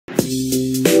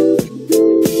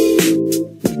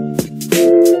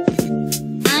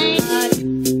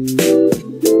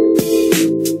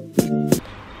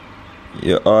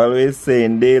You're always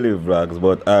saying daily vlogs,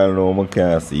 but I know I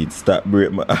can't see it. Stop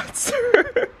break my heart.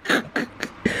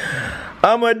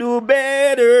 I'ma do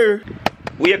better.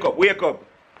 Wake up, wake up.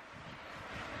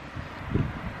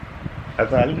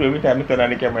 That's a little every time I turn on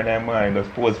the camera in my mind,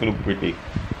 just pose to look pretty.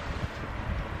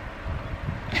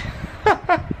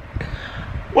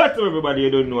 What's up, everybody? You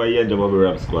don't know I end up of a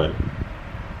rap squad.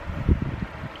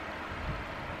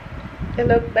 You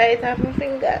look bite off my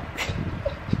finger.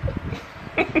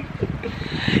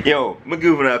 Yo, I'm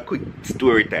giving you a quick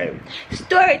story time.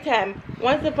 Story time.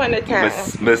 Once upon a time.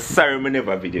 But sorry, I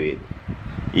never video it.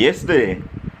 Yesterday,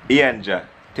 Ianja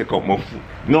take up my phone.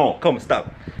 No, come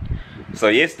stop. So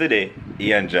yesterday,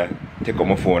 Ianja take up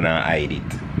my phone and hide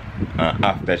it. And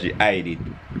after she hide it,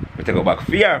 I take up back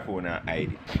for her phone and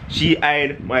hide it. She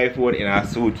hide my phone in her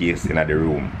suitcase in the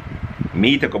room.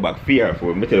 Me take up back for her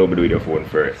phone. I tell you how to do with your phone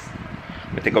first.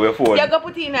 I take up your phone. You go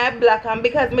put it in a black and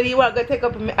because me want to take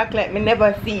up and act like me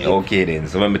never see it. Okay then,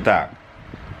 so when I talk.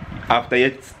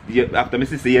 After my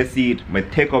sister you see it, I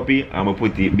take up it and I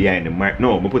put it behind the mic.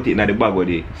 No, I put it in the bag with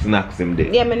the snacks in there.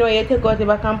 Yeah, I know you take out the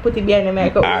back and put it behind the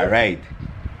mic. Alright.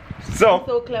 So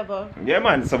clever. Yeah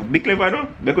man, so be clever no?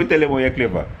 I could tell them how you're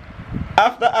clever.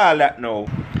 After all that now,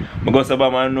 I go to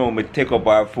Bama now, I take up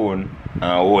our phone and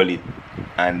hold it.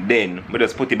 And then I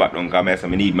just put it back down because I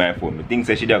need my phone. I think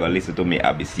she gonna listen to me,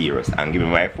 I'll be serious and give me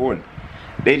my phone.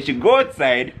 Then she go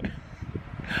outside.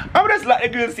 I'm just like the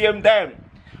girl same time.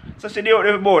 So she did out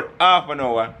there about half an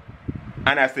hour.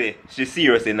 And I say, she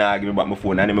seriously now give me back my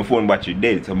phone. And then my phone battery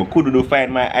dead. So I couldn't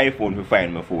find my iPhone to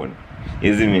find my phone.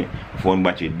 You see me? Phone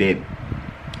battery dead.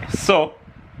 So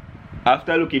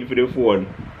after looking for the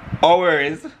phone,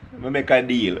 hours, I make a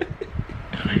deal.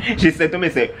 She said to me,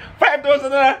 say,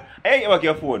 $5,000. Hey, you back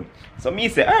your phone. So me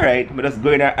say, alright, I just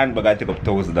go in her handbag and take up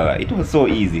 $1,000. It was so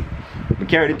easy. I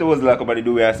carry the $1,000 up and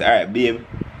do it. I say, alright, babe,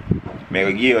 I'm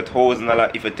gonna give you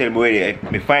 $1,000 if you tell me where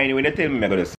I find you. When you tell me, I'm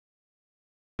gonna just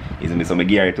is me. So I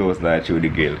give her $1,000 through the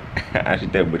girl. And she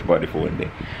tell me about the phone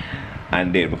there.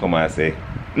 And then I come and say,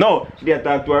 no, she did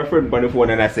talk to her friend on the phone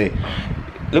and I say,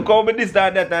 look how me this,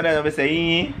 that, and I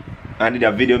say, and did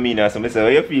a video me now, so I said, how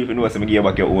you feel if you know so I give you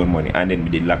back your own money? And then we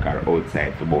did lock her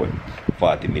outside for about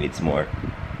 40 minutes more.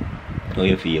 How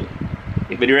you feel?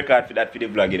 If we record for that for the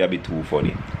vlog, it'll be too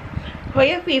funny. How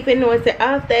you feel if you know so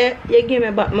after you give me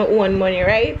back my own money,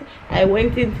 right? I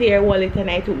went into your wallet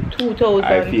and I took 2,000.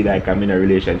 I feel like I'm in a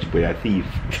relationship with a thief.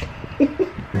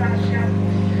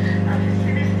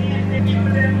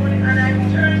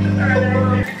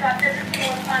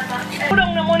 Put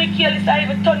down the money, kill this, I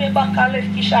even turn it back and left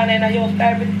Kishan and I just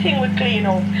everything will clean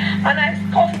out. And I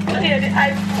scuffed the lady,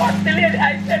 I fucked the lady,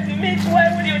 I said, Mitch, why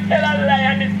would you tell a lie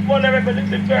on this vulnerable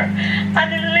little girl?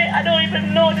 And the lady, I don't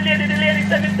even know the lady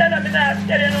said, Mr. I'm not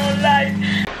telling no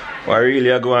lies. Why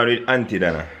really I go on with Auntie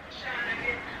Dana?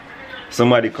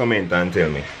 Somebody comment and tell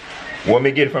me. What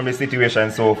me get from the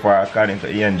situation so far according to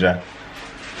Ianja,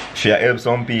 she help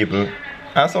some people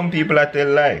and some people I tell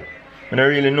lie. I don't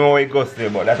really know how it goes there,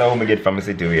 but that's how we get from the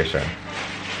situation.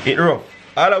 It's rough.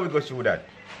 All of we go through that.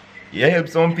 You help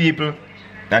some people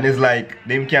and it's like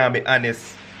them can't be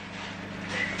honest.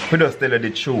 We just tell her the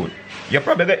truth. You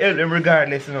probably gonna help them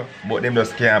regardless, you know, but them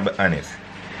just can't be honest.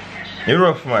 It's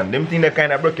rough man. Them things that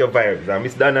kinda broke your vibes. And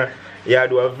Miss Dana, you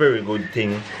do a very good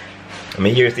thing. I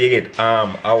mean here you get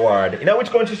award. You know which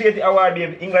country she get the award,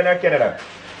 babe? England or Canada?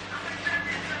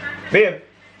 Babe,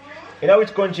 you know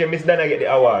which country Miss Dana get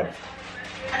the award?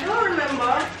 I don't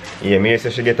remember. Yeah, me say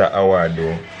she get an award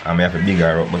though. And I have to big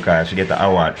her up because she get an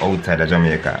award outside of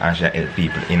Jamaica and she help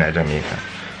people in Jamaica.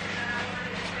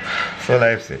 So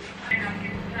life's it.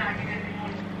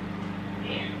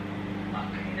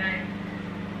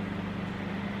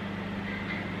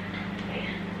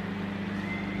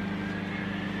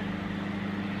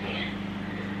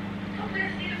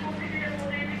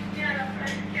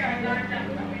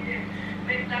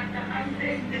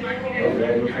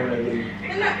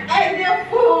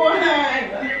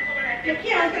 You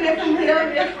can't connect from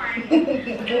here.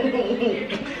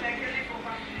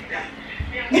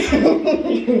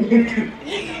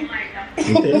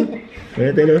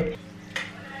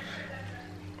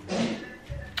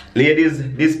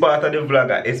 Ladies, this part of the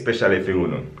vlog especially for you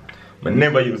know. I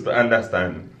never used to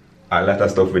understand a lot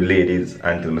of stuff with ladies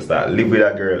until I start live with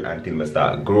a girl, until I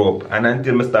start grow up, and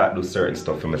until I start do certain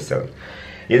stuff for myself.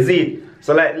 You see,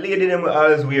 so like ladies them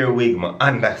always wear wig, I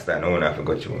understand how I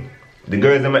forgot you. The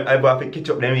girls them I have to catch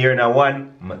up them here in a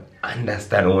one, I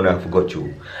understand how I forgot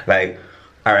you. Like,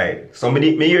 alright, so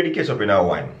me hear the catch up in a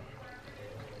one.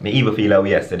 Me even feel like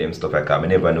we have said them stuff like that. I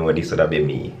never know this would have been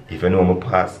me. If you know my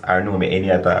past or know me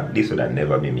any other, this would have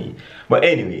never be me. But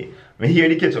anyway, I hear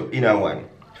the ketchup in a one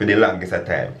for the longest of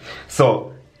time.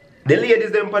 So the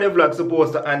ladies them on the vlog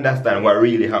supposed to understand what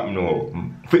really happened now.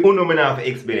 For uno me not have to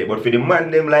explain it, but for the man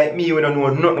them like me when I know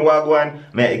nothing what go on,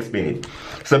 may I explain it.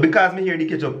 So because me hear the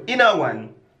ketchup in a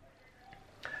one,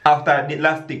 after the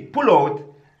last stick pull out,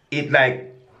 it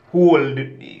like hold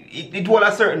it hold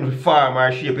a certain form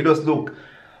or shape. It just look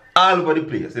all over the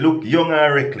place. It look young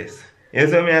and reckless. You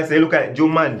see me I say look at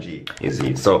Jumanji. You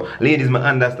see. So ladies may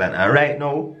understand. And right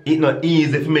now, it's not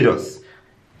easy for me just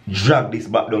drag this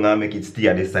back down and make it stay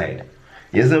at the side.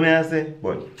 You see me I say?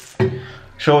 But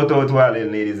shout out to all the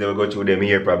ladies that will go through them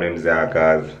ear problems there,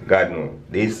 because God knows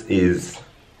this is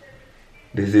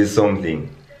something.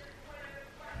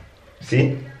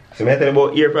 See? So I tell you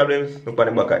about ear problems, look at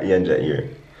the back of the angel ear.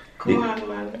 Come on,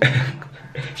 man.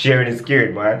 Sharon is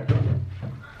scared, man.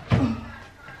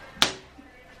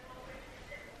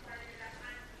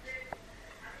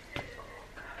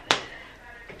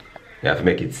 You have to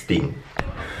make it sting.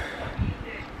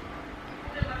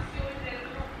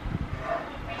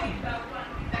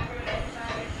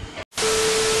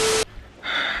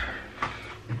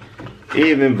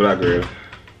 Even vlogger.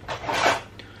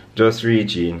 Just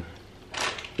reaching.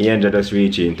 Angel just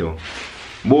reaching too.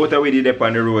 Both of we did up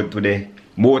on the road today.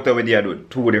 Both of we did do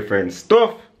two different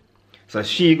stuff. So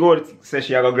she go say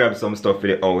she go grab some stuff for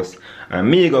the house. And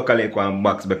me go collect one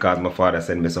box because my father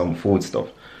sent me some food stuff.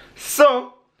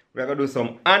 So we're gonna do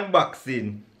some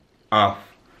unboxing of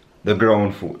the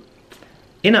ground food.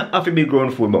 It not have to be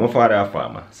ground food, but my father a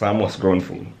farmer, so I must ground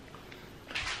food.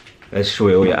 Let's show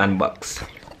you how you unbox.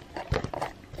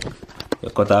 You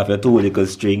cut off your two little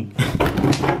string.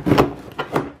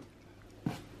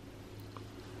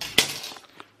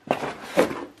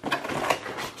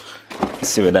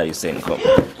 See where that you saying come.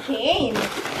 Cane.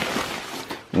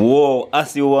 Whoa,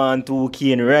 as you want to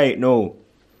cane right now.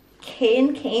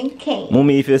 Cane.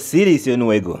 Mommy, if you see this, you know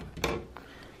where you go.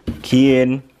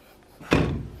 Cane.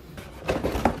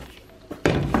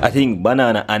 I think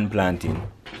banana and planting.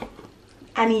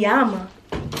 And yam.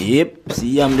 Yep, see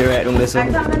yam there right down there.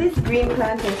 I thought this green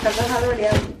plantain, because I already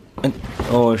have.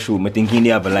 Oh shoot, I'm thinking they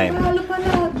have a lime. Oh, look at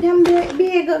that, them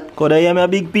big. Could I hear me a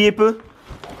big people?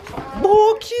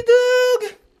 Bokey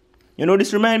dog! You know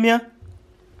this remind me of?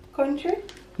 Country?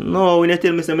 No, when you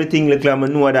tell me something like that, I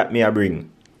know that me I bring.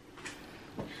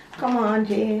 Come on,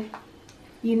 Jay.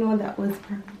 You know that was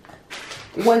prank.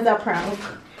 Was a prank.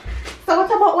 So what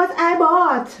about what I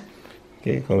bought?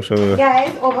 Okay, come show me.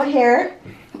 Guys, over here.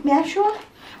 May I show?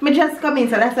 Me just come in,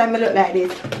 so that's why I look like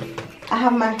this. I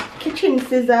have my kitchen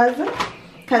scissors.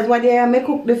 Because what they make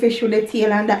cook the fish with the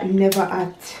tail and that never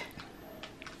at.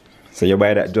 So you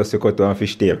buy that just to cut one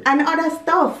fish tail? And other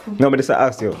stuff. No, but just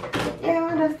ask you. Yeah,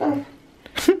 other stuff.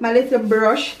 My little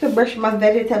brush to brush my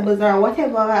vegetables or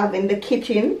whatever I have in the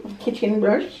kitchen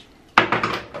brush.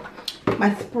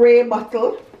 My spray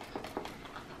bottle.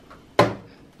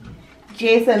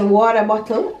 Jason water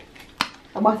bottle.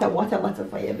 I bought a water bottle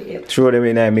for you, babe. Show them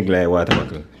in a big like water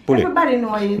bottle. Pull it. Everybody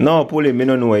know it. No, pull it. Me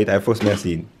don't know it. I first me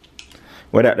see it.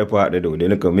 What that the part they do? They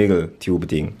look a miggle tube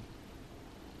thing.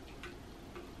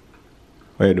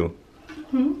 What you do?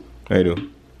 What you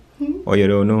do? Oh, you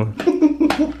don't know?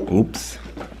 Oops.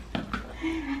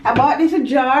 I bought this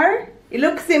jar. It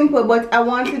looks simple, but I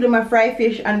want to do my fried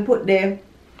fish and put the,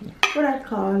 what that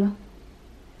called?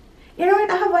 You know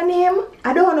what? I have a name.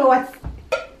 I don't know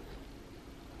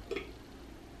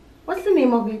what's the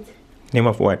name of it? Name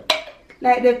of what?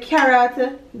 Like the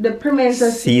carrot, the pimento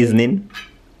seasoning.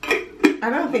 I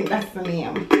don't think that's the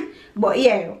name. But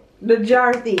yeah, the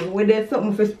jar thing where there's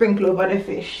something for sprinkle over the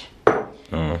fish.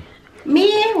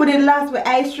 Me with the last with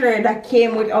ice tray that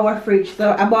came with our fridge.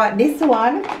 So I bought this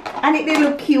one and it did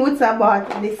look cute, so I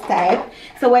bought this type.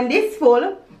 So when this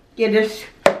full, you just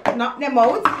knock them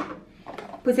out.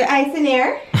 Put your ice in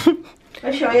here.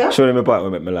 I'll show you. Show them a part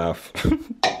where make me laugh.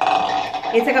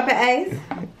 You take up your ice.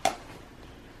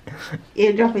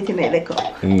 You drop it in the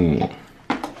cup.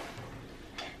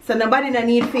 So nobody no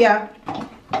need fear.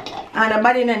 And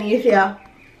nobody no need fear.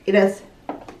 It is.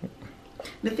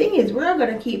 The thing is, we're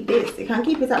gonna keep this. You can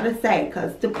keep it on the side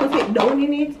because to put it down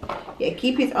in it, you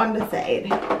keep it on the side.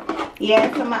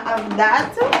 Yeah, so I have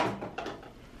that.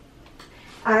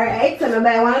 Alright, so now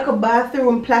I want a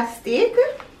bathroom plastic.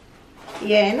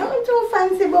 Yeah, nothing too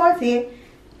fancy about it.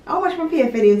 How much I pay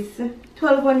for this?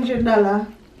 $1,200.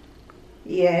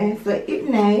 Yeah, so it's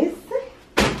nice.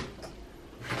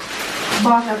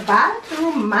 Bought a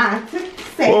bathroom mat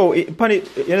set. Oh, Penny,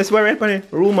 you know swear right, Penny?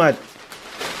 Room mat.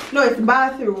 No, it's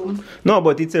bathroom. No,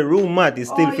 but it's a room mat. It's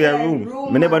still for a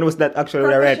room. I never knows that actually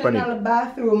right, Penny. Professional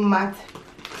bathroom mat.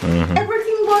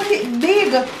 Everything want it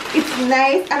big. It's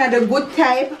nice and the good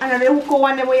type. And the hook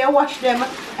one where you wash them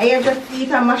and you just eat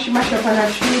and mash up on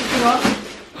a treat, you know.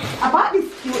 I bought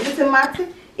this cute little mat.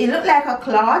 It looks like a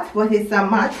cloth, but it's a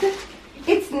mat.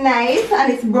 It's nice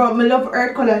and it's brown. I love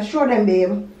earth color. Show them,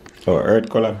 babe. Oh, earth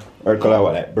color? Earth color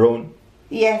what, like brown?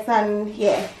 Yes, and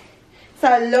yeah. So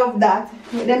I love that.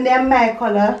 Then they're my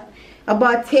color. I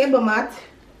bought table mat.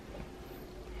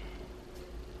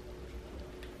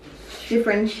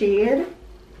 Different shade.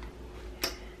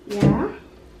 Yeah.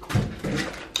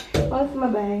 What's my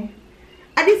buy?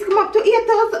 And this come up to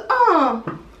 8,000.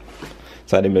 Oh.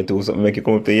 So I didn't do something make it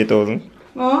come up to 8,000?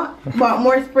 Oh, bought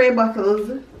more spray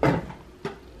bottles.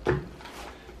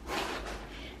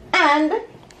 And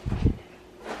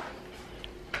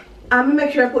I'm gonna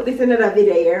make sure I put this in another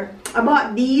video here. I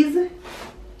bought these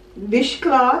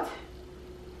dishcloth,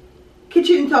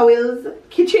 kitchen towels.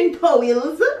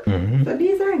 So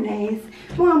these are nice.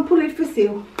 Well, I'm pull it for see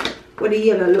what the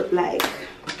yellow look like.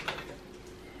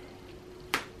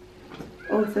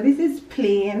 Oh, so this is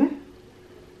plain.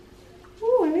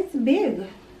 Oh, and it's big.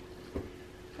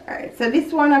 Alright, so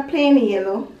this one a plain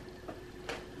yellow.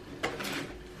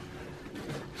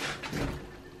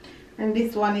 And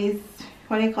this one is,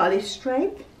 what do you call it,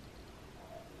 stripe.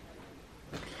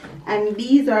 And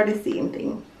these are the same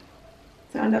thing.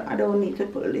 So I don't need to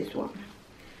pull this one.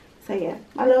 So yeah,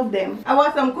 I love them. I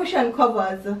want some cushion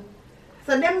covers.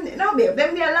 So them, no babe,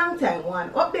 them be a long time one.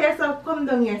 Up there, so come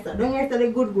down here, so down here, so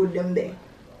they good them there.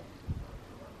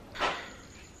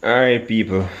 Alright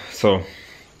people, so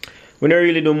we don't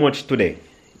really do much today.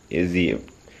 You see,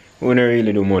 we don't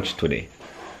really do much today.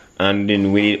 And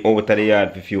then we out of the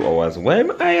yard for a few hours. Why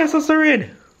am I so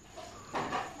red?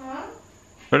 Huh?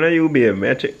 And you babe,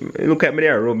 look at me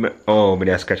there, rub me. Oh, me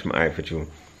there scratch my eye for you.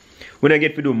 We don't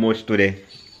get to do much today.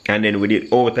 And then we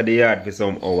did out of the yard for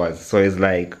some hours. So it's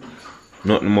like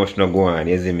nothing much no go on,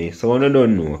 you see me? So I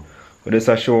don't know. But just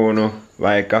a show you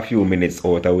like a few minutes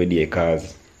out of the day,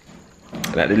 cause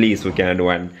at the least we can do.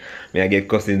 And I get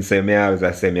cussing say me always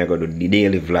I say me I go do the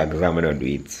daily vlogs, I'm gonna do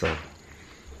it. So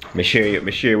me sure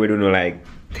we do no like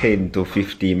 10 to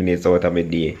 15 minutes out of my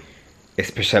day.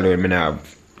 Especially when I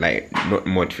have like not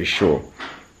much for sure.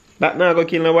 That not gonna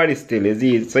kill nobody still, is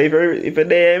it? So if a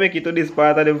day I make it to this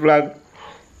part of the vlog,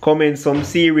 comment some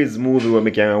series movie where I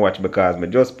can watch, because I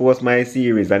just post my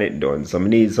series and it done. So I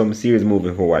need some series movie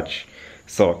to watch.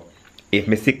 So if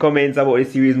I see comments about the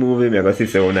series movie, I'm going to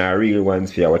say one of the real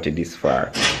ones for you watch it this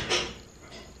far.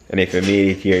 And if you made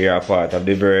it here, you're a part of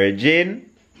the Virgin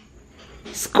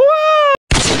Squad.